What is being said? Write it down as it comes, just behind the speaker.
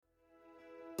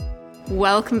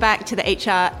Welcome back to the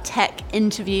HR Tech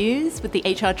Interviews with the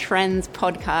HR Trends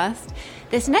podcast.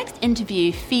 This next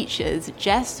interview features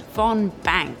Jess von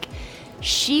Bank.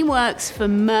 She works for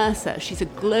Mercer. She's a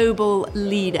global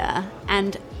leader,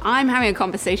 and I'm having a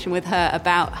conversation with her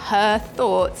about her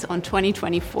thoughts on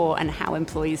 2024 and how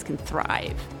employees can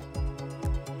thrive.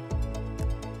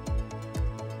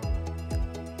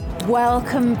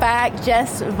 Welcome back,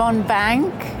 Jess von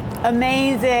Bank.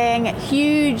 Amazing,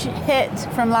 huge hit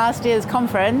from last year's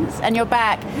conference, and you're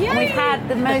back. Yay! And we've had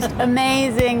the most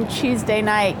amazing Tuesday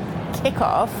night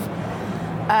kickoff.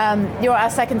 You're our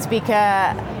second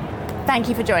speaker. Thank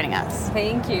you for joining us.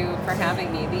 Thank you for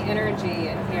having me. The energy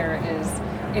in here is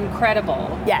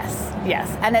incredible. Yes.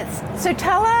 And so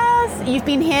tell us, you've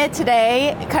been here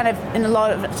today kind of in a lot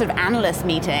of sort of analyst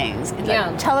meetings.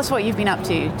 Tell us what you've been up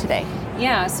to today.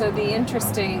 Yeah, so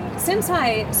since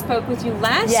I spoke with you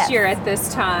last year at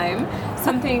this time,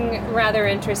 something rather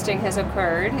interesting has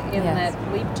occurred in that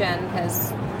LeapGen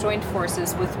has joined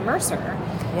forces with Mercer.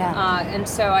 Yeah. And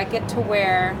so I get to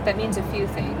wear, that means a few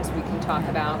things we can talk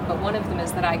about, but one of them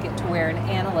is that I get to wear an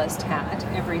analyst hat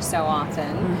every so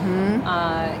often. Mm-hmm.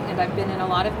 And I've been in a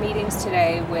lot of meetings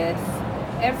today with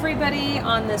everybody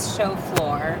on this show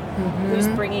floor who's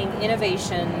bringing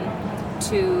innovation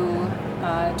to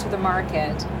the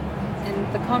market.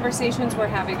 And the conversations we're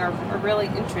having are really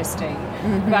interesting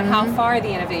about how far the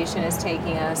innovation is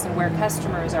taking us and where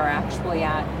customers are actually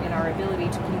at in our ability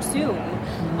to consume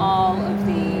all of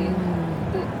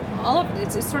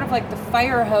it's sort of like the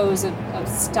fire hose of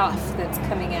stuff that's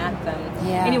coming at them.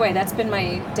 Yeah. Anyway, that's been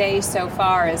my day so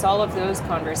far, is all of those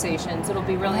conversations. It'll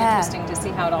be really interesting to see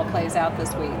how it all plays out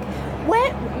this week.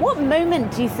 What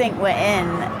moment do you think we're in?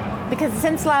 Because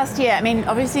since last year, I mean,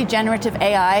 obviously generative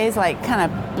AI is like kind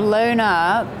of blown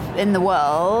up in the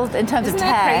world in terms of tech. Isn't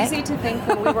that crazy to think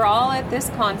when we were all at this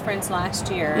conference last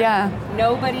year,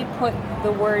 nobody put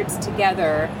the words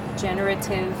together,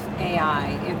 generative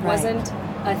AI. It wasn't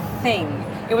a thing.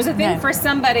 It was a thing for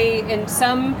somebody in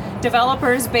some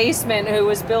developer's basement who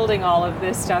was building all of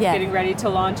this stuff, getting ready to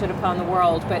launch it upon the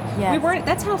world. But we weren't.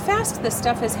 That's how fast this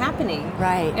stuff is happening.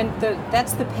 Right. And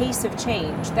that's the pace of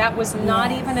change. That was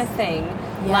not even a thing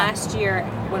last year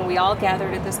when we all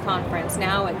gathered at this conference.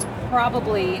 Now it's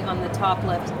probably on the top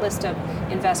list of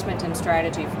investment and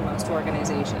strategy for most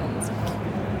organizations.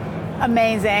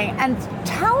 Amazing. And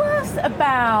tell us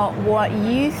about what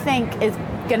you think is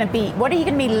going to be, what are you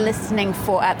going to be listening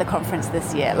for at the conference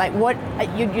this year? Like what,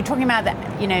 you're talking about that,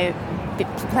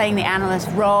 playing the analyst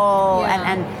role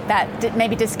and that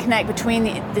maybe disconnect between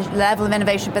the level of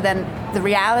innovation, but then the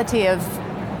reality of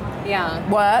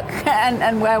work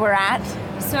and where we're at.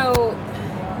 So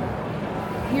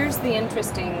here's the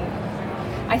interesting,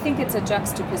 I think it's a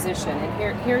juxtaposition,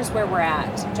 and here's where we're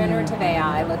at. Generative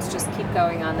AI, let's just keep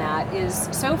going on that, is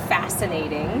so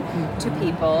fascinating to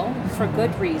people for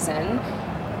good reason.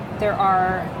 There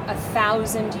are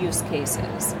 1,000 use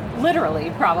cases,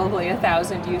 literally probably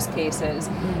 1,000 use cases,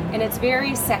 and it's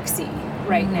very sexy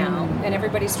right now, and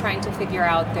everybody's trying to figure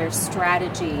out their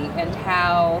strategy and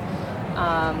how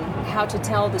to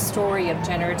tell the story of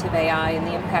generative AI and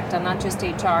the impact on not just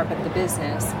HR but the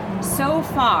business. So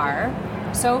far,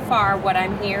 what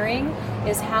I'm hearing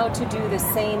is how to do the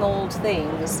same old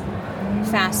things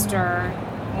faster,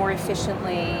 more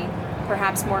efficiently,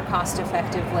 perhaps more cost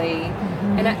effectively.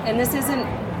 And this isn't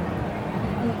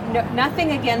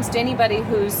nothing against anybody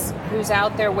who's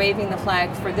out there waving the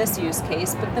flag for this use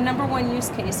case, but the number one use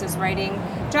case is writing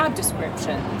job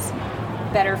descriptions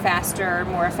better, faster,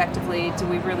 more effectively. Do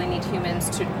we really need humans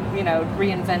to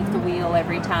reinvent the wheel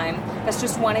every time? That's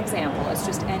just one example. It's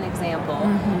just an example.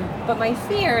 But my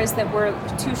fear is that we're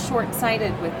too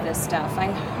short-sighted with this stuff.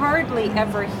 I hardly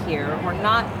ever hear, or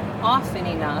not often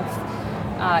enough,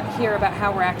 hear about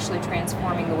how we're actually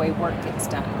transforming the way work gets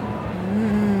done.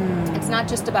 It's not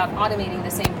just about automating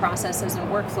the same processes and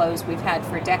workflows we've had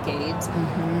for decades.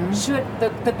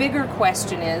 The bigger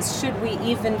question is, should we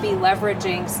even be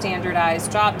leveraging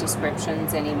standardized job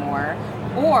descriptions anymore?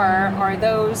 Or are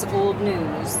those old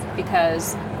news?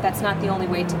 Because that's not the only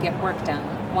way to get work done.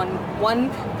 One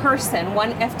person,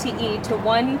 one FTE to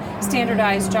one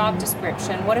standardized job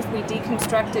description. What if we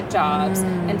deconstructed jobs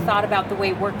and thought about the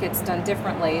way work gets done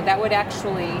differently? That would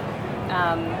actually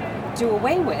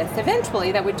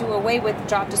eventually that would do away with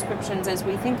job descriptions as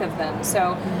we think of them.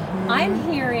 So I'm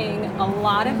hearing a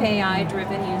lot of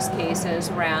AI-driven use cases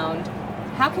around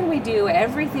how can we do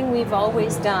everything we've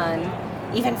always done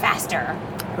even faster?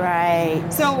 Right.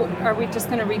 So are we just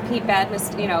going to repeat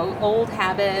old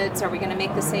habits? Are we going to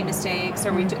make the same mistakes?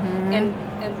 Are we and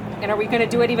And are we going to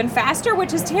do it even faster,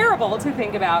 which is terrible to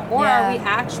think about? Or are we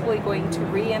actually going to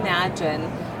reimagine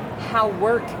how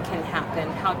work can happen,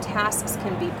 how tasks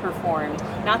can be performed?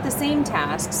 Not the same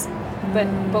tasks, but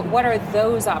what are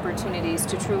those opportunities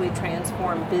to truly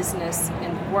transform business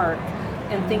and work,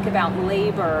 and think about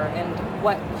labor and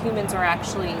what humans are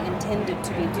actually intended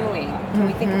to be doing? Can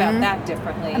we think about that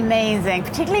differently? Amazing.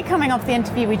 Particularly coming off the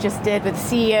interview we just did with the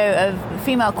CEO of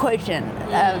Female Quotient,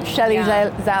 Shelley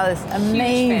Zalis.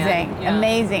 Amazing,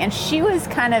 amazing. And she was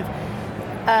kind of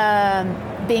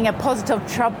being a positive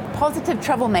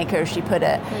troublemaker, as she put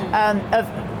it, of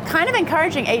kind of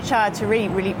encouraging HR to really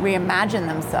reimagine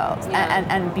themselves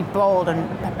and be bold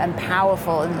and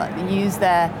powerful and use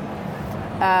their...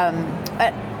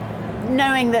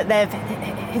 knowing that they've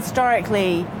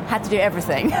historically had to do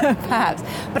everything, perhaps.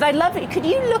 But I love it. Could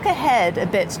you look ahead a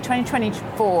bit to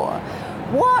 2024?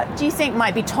 What do you think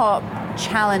might be top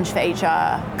challenge for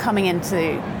HR coming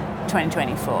into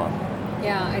 2024?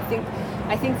 Yeah,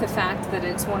 I think the fact that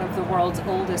it's one of the world's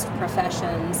oldest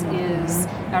professions is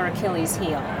our Achilles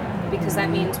heel, because that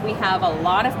means we have a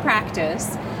lot of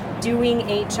practice doing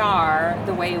HR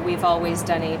the way we've always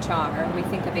done HR. We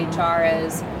think of HR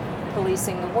as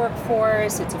policing the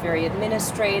workforce. It's a very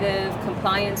administrative,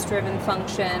 compliance-driven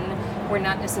function. We're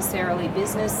not necessarily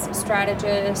business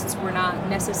strategists. We're not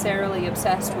necessarily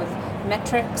obsessed with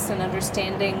metrics and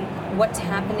understanding what's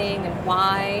happening and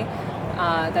why.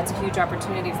 That's a huge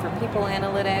opportunity for people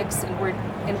analytics, and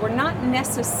we're not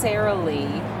necessarily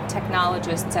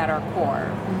technologists at our core.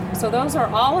 So those are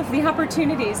all of the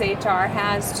opportunities HR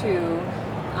has to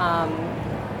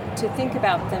think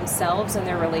about themselves and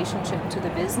their relationship to the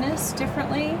business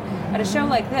differently. At a show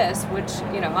like this, which,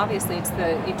 obviously it's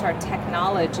the HR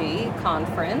technology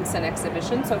conference and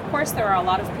exhibition, so of course there are a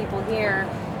lot of people here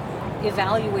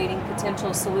evaluating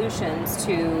potential solutions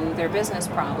to their business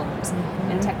problems.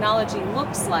 And technology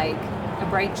looks like a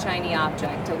bright, shiny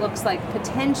object. It looks like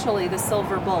potentially the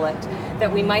silver bullet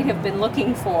that we might have been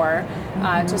looking for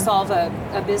to solve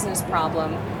a business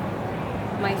problem.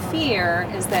 My fear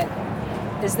is that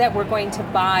we're going to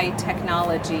buy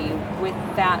technology with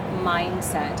that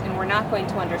mindset, and we're not going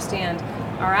to understand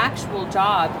our actual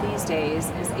job these days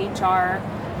as HR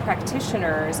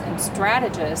practitioners and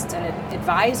strategists and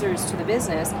advisors to the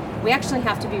business. We actually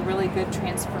have to be really good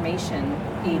transformation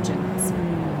agents.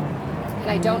 And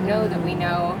I don't know that we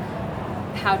know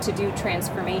how to do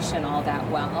transformation all that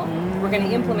well. We're going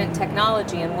to implement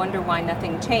technology and wonder why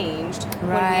nothing changed when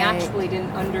we actually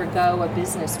didn't undergo a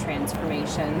business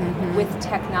transformation with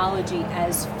technology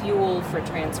as fuel for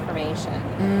transformation.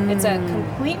 It's a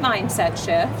complete mindset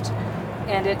shift,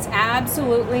 and it's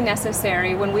absolutely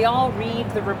necessary. When we all read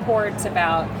the reports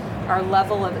about our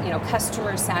level of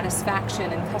customer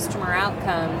satisfaction and customer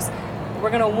outcomes, we're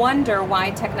going to wonder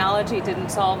why technology didn't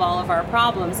solve all of our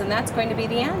problems, and that's going to be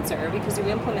the answer, because you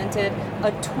implemented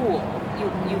a tool.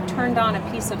 You turned on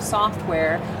a piece of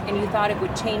software and you thought it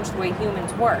would change the way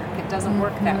humans work. It doesn't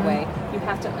work that way. You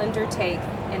have to undertake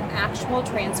an actual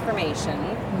transformation,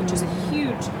 which is a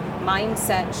huge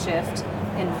mindset shift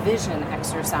and vision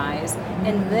exercise,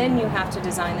 and then you have to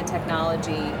design the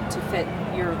technology to fit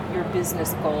your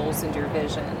business goals and your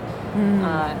vision.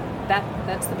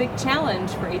 That's the big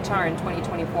challenge for HR in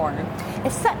 2024.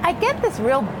 I get this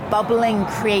real bubbling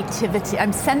creativity.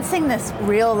 I'm sensing this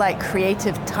real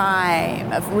creative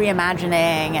time of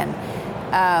reimagining, and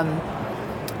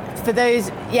for those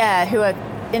who are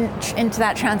into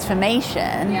that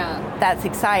transformation, that's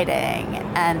exciting.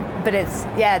 But it's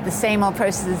the same old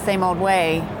process, the same old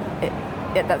way.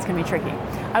 That's going to be tricky.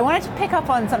 I wanted to pick up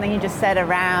on something you just said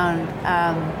around.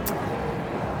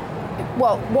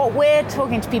 What we're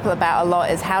talking to people about a lot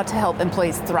is how to help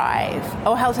employees thrive,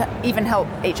 or how to even help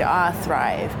HR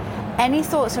thrive. Any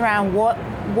thoughts around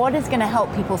what is going to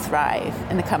help people thrive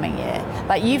in the coming year?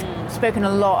 You've spoken a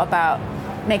lot about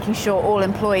making sure all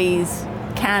employees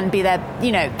can be there,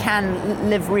 can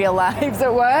live real lives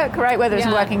at work, right? Whether it's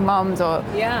working moms or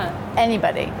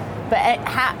anybody. But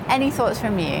any thoughts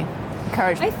from you?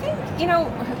 Encouragement. I think,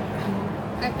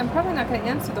 I'm probably not going to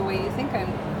answer the way you think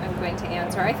I'm going to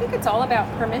answer. I think it's all about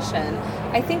permission.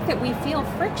 I think that we feel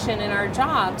friction in our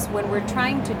jobs when we're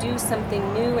trying to do something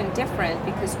new and different,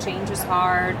 because change is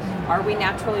hard. Are we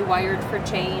naturally wired for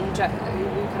change?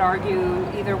 We could argue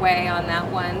either way on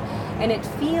that one. And it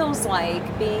feels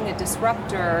like being a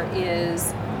disruptor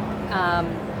is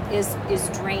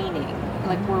draining.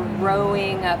 Like we're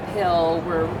rowing uphill.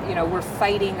 We're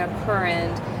fighting a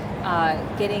current.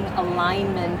 Getting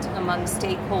alignment among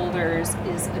stakeholders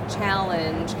is a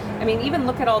challenge. I mean, even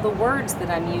look at all the words that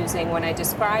I'm using when I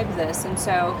describe this. And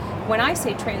so when I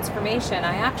say transformation,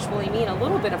 I actually mean a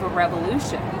little bit of a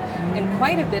revolution. and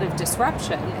quite a bit of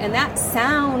disruption. And that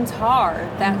sounds hard.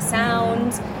 That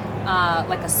sounds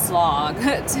like a slog.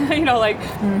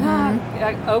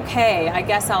 Okay, I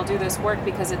guess I'll do this work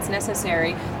because it's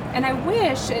necessary. And I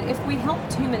wish if we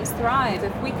helped humans thrive,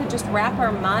 if we could just wrap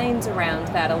our minds around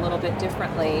that a little bit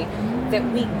differently, that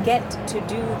we get to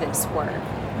do this work.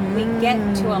 We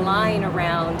get to align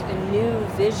around a new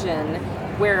vision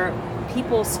where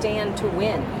people stand to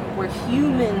win, where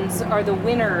humans are the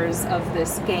winners of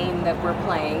this game that we're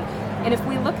playing. And if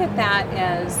we look at that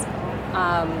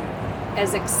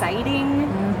as exciting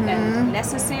and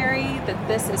necessary, that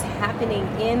this is happening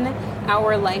in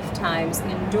our lifetimes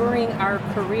and during our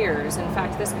careers. In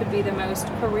fact, this could be the most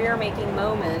career-making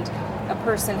moment a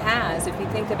person has if you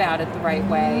think about it the right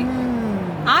way.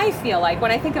 I feel like, when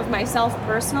I think of myself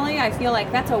personally, I feel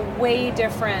like that's a way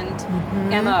different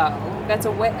MO. That's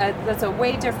a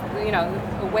way different,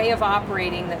 a way of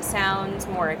operating that sounds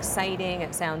more exciting.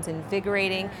 It sounds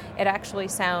invigorating. It actually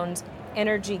sounds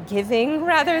energy giving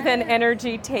rather than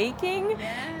energy taking.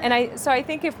 And so I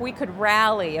think if we could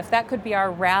rally, if that could be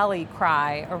our rally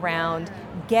cry around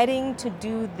getting to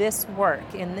do this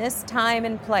work in this time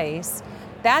and place,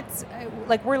 that's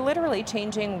like, we're literally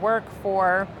changing work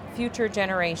for future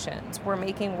generations. We're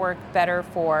making work better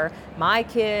for my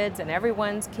kids and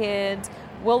everyone's kids.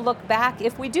 We'll look back,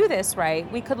 if we do this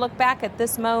right, we could look back at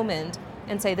this moment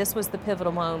and say this was the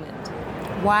pivotal moment.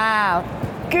 Wow.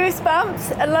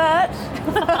 Goosebumps alert.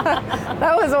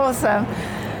 That was awesome.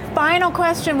 Final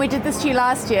question. We did this to you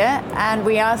last year, and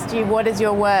we asked you, what is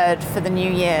your word for the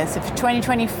new year? So for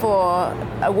 2024,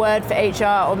 a word for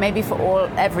HR, or maybe for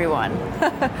everyone.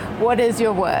 What is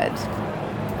your word?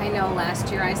 I know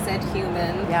last year I said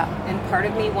human, and part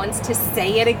of me wants to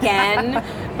say it again,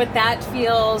 but that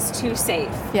feels too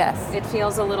safe. Yes. It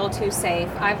feels a little too safe.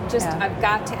 I've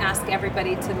got to ask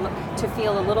everybody to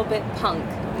feel a little bit punk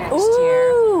next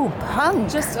year. Ooh,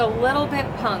 punk. Just a little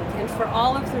bit punk. And for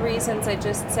all of the reasons I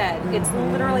just said, it's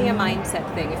literally a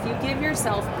mindset thing. If you give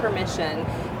yourself permission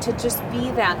to just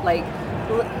be that, like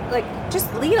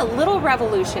just lead a little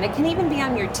revolution. It can even be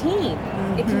on your team.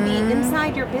 It can be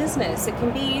inside your business. It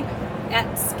can be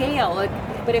at scale.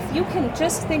 But if you can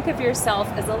just think of yourself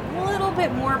as a little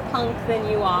bit more punk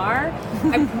than you are,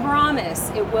 I promise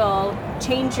it will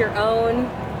change your own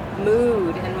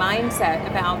mood and mindset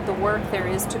about the work there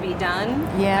is to be done.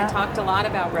 I talked a lot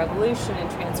about revolution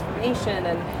and transformation,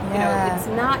 and it's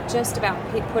not just about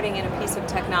putting in a piece of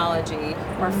technology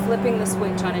or flipping the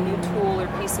switch on a new tool or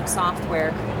piece of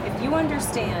software. If you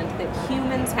understand that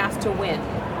humans have to win,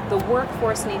 the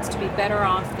workforce needs to be better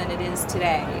off than it is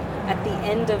today at the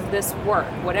end of this work.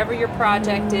 Whatever your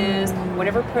project is,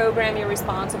 whatever program you're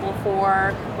responsible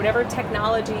for, whatever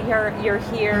technology you're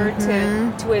here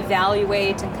to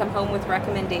evaluate and come home with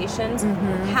recommendations,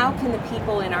 how can the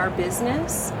people in our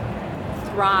business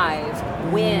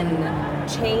thrive, win,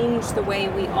 change the way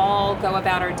we all go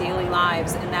about our daily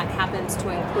lives, and that happens to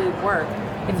include work.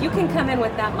 If you can come in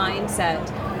with that mindset,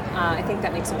 I think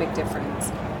that makes a big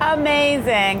difference.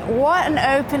 Amazing. What an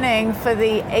opening for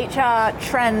the HR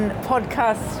Trend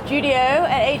podcast studio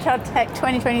at HR Tech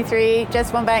 2023.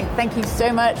 Jess Wombank, thank you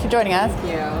so much for joining us. Thank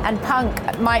you. And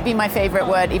punk might be my favorite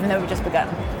word, even though we've just begun.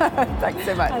 Thanks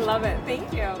so much. I love it.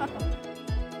 Thank you.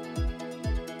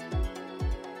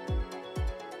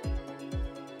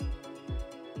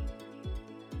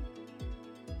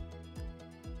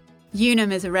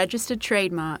 Unum is a registered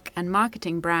trademark and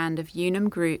marketing brand of Unum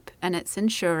Group and its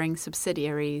insuring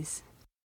subsidiaries.